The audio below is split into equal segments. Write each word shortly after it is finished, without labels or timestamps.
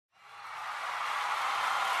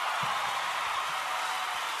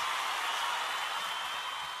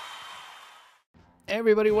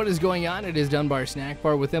Everybody, what is going on? It is Dunbar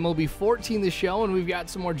Snackbar with MLB 14 the show, and we've got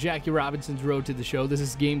some more Jackie Robinson's Road to the Show. This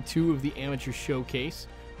is game 2 of the Amateur Showcase,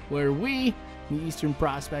 where we, the Eastern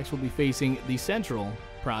Prospects, will be facing the Central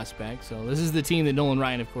Prospects. So this is the team that Nolan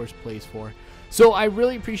Ryan, of course, plays for. So I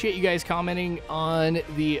really appreciate you guys commenting on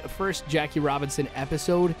the first Jackie Robinson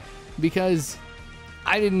episode, because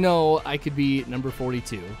I didn't know I could be number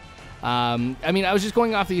 42. I mean, I was just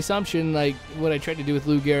going off the assumption, like what I tried to do with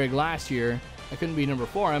Lou Gehrig last year. I couldn't be number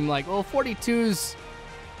 4. I'm like, well, 42's,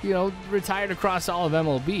 retired across all of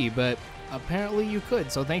MLB, but apparently you could.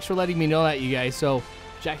 So thanks for letting me know that, you guys. So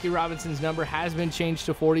Jackie Robinson's number has been changed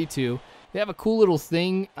to 42. They have a cool little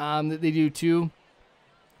thing that they do too,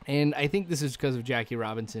 and I think this is because of Jackie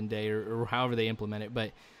Robinson Day or however they implement it.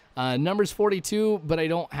 But number's 42, but I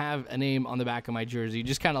don't have a name on the back of my jersey,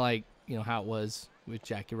 just kind of like how it was with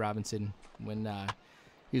Jackie Robinson when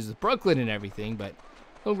he was with Brooklyn and everything. But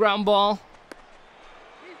little ground ball.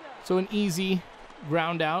 So an easy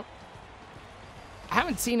ground out. I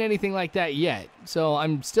haven't seen anything like that yet, so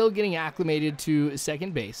I'm still getting acclimated to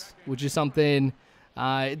second base, which is something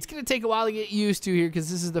it's going to take a while to get used to here,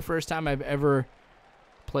 because this is the first time I've ever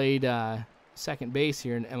played second base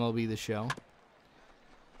here in MLB The Show.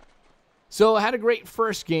 So I had a great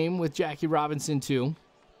first game with Jackie Robinson too.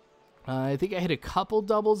 I think I hit a couple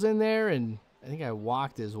doubles in there, and I think I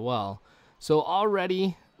walked as well. So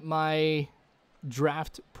already my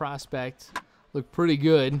draft prospect look pretty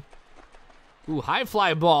good. Ooh, high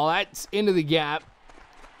fly ball. That's into the gap.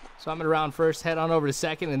 So I'm going to round first, head on over to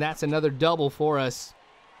second, and that's another double for us.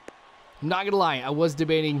 I'm not going to lie, I was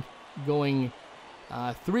debating going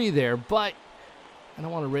 3 there, but I don't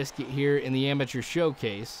want to risk it here in the Amateur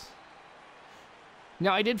Showcase.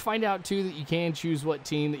 Now, I did find out, too, that you can choose what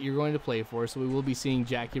team that you're going to play for, so we will be seeing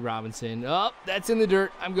Jackie Robinson. Oh, that's in the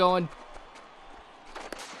dirt. I'm going.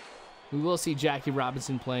 We will see Jackie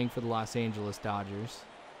Robinson playing for the Los Angeles Dodgers.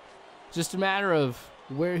 Just a matter of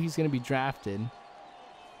where he's going to be drafted,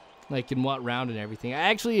 like in what round and everything. I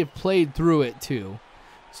actually have played through it too,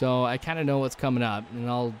 so I kind of know what's coming up, and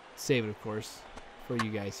I'll save it, of course, for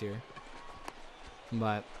you guys here.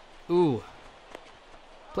 But, ooh.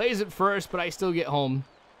 Plays it first, but I still get home.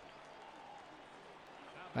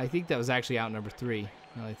 I think that was actually out number 3,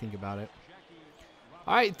 now that I think about it.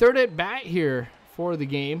 All right, third at bat here for the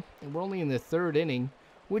game, and we're only in the 3rd inning,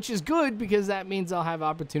 which is good because that means I'll have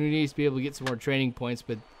opportunities to be able to get some more training points.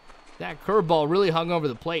 But that curveball really hung over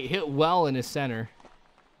the plate, hit well in his center.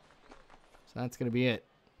 So that's going to be it.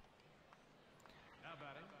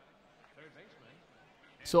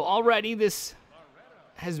 So already this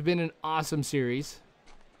has been an awesome series.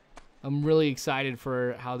 I'm really excited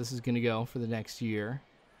for how this is going to go for the next year.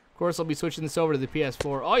 Of course, I'll be switching this over to the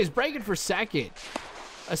PS4. Oh, he's breaking for second.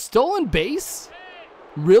 A stolen base?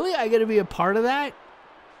 Really? I got to be a part of that?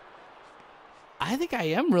 I think I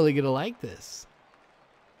am really going to like this.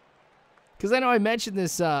 Because I know I mentioned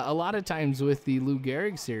this a lot of times with the Lou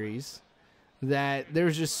Gehrig series, that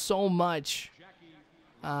there's just so much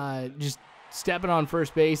just stepping on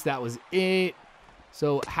first base. That was it.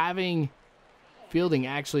 So having fielding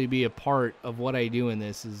actually be a part of what I do in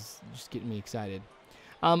this is just getting me excited.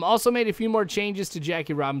 Also made a few more changes to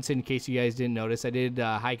Jackie Robinson in case you guys didn't notice. I did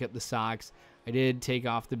hike up the socks. I did take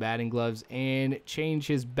off the batting gloves and change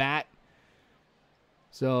his bat.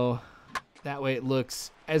 So that way it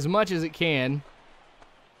looks as much as it can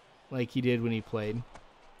like he did when he played.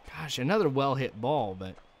 Gosh, another well-hit ball,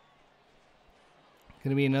 but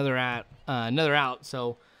going to be another out.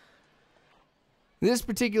 So this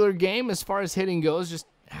particular game, as far as hitting goes, just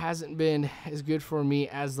hasn't been as good for me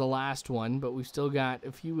as the last one, but we've still got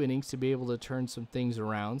a few innings to be able to turn some things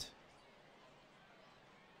around.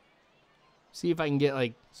 See if I can get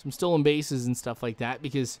like some stolen bases and stuff like that,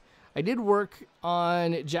 because I did work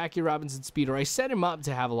on Jackie Robinson's speed, or I set him up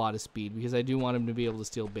to have a lot of speed, because I do want him to be able to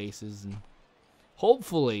steal bases and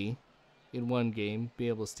hopefully in one game be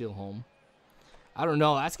able to steal home. I don't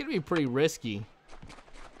know. That's going to be pretty risky.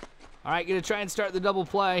 All right, going to try and start the double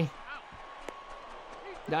play.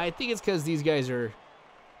 Now, I think it's because these guys are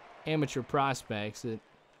amateur prospects that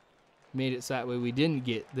made it so that way we didn't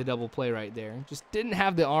get the double play right there. Just didn't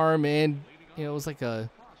have the arm, and it was like a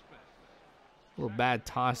little bad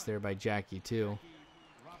toss there by Jackie too.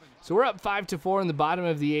 So we're up 5-4 in the bottom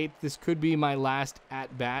of the 8th. This could be my last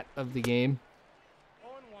at-bat of the game.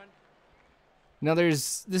 Now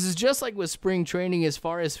this is just like with spring training as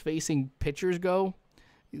far as facing pitchers go.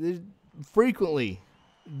 Frequently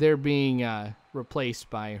they're being replaced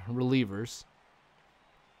by relievers.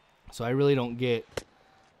 So I really don't get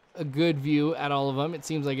a good view at all of them. It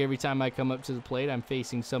seems like every time I come up to the plate, I'm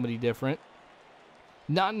facing somebody different.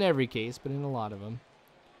 Not in every case, but in a lot of them.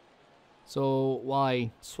 So while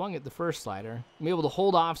I swung at the first slider, I'm able to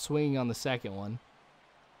hold off swinging on the second one.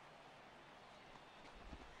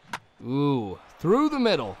 Ooh, through the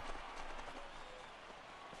middle.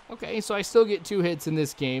 Okay, so I still get 2 hits in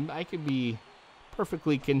this game. I could be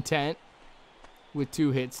perfectly content with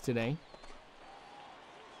 2 hits today.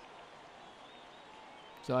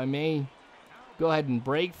 So I may go ahead and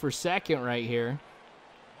break for second right here.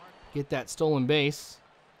 Get that stolen base.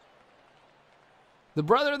 The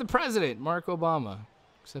brother of the president, Mark Obama.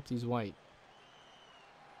 Except he's white.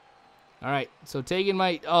 All right, so taking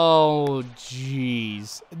my... Oh,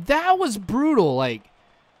 jeez. That was brutal. Like,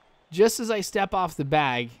 just as I step off the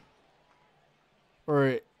bag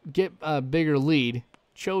or get a bigger lead,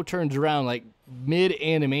 Cho turns around like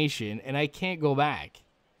mid-animation, and I can't go back.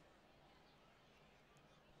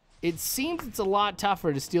 It seems it's a lot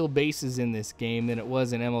tougher to steal bases in this game than it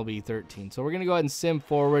was in MLB 13. So we're going to go ahead and sim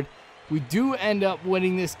forward. We do end up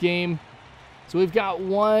winning this game. So we've got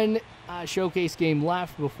one showcase game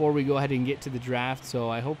left before we go ahead and get to the draft. So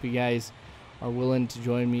I hope you guys are willing to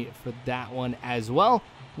join me for that one as well,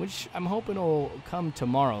 which I'm hoping will come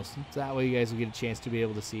tomorrow. So that way you guys will get a chance to be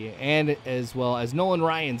able to see it. And as well as Nolan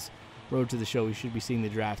Ryan's road to the show, we should be seeing the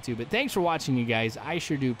draft too. But thanks for watching, you guys. I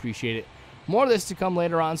sure do appreciate it. More of this to come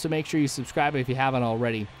later on, so make sure you subscribe if you haven't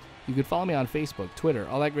already. You can follow me on Facebook, Twitter,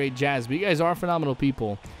 all that great jazz. But you guys are phenomenal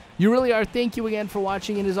people. You really are. Thank you again for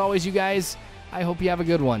watching. And as always, you guys, I hope you have a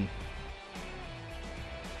good one.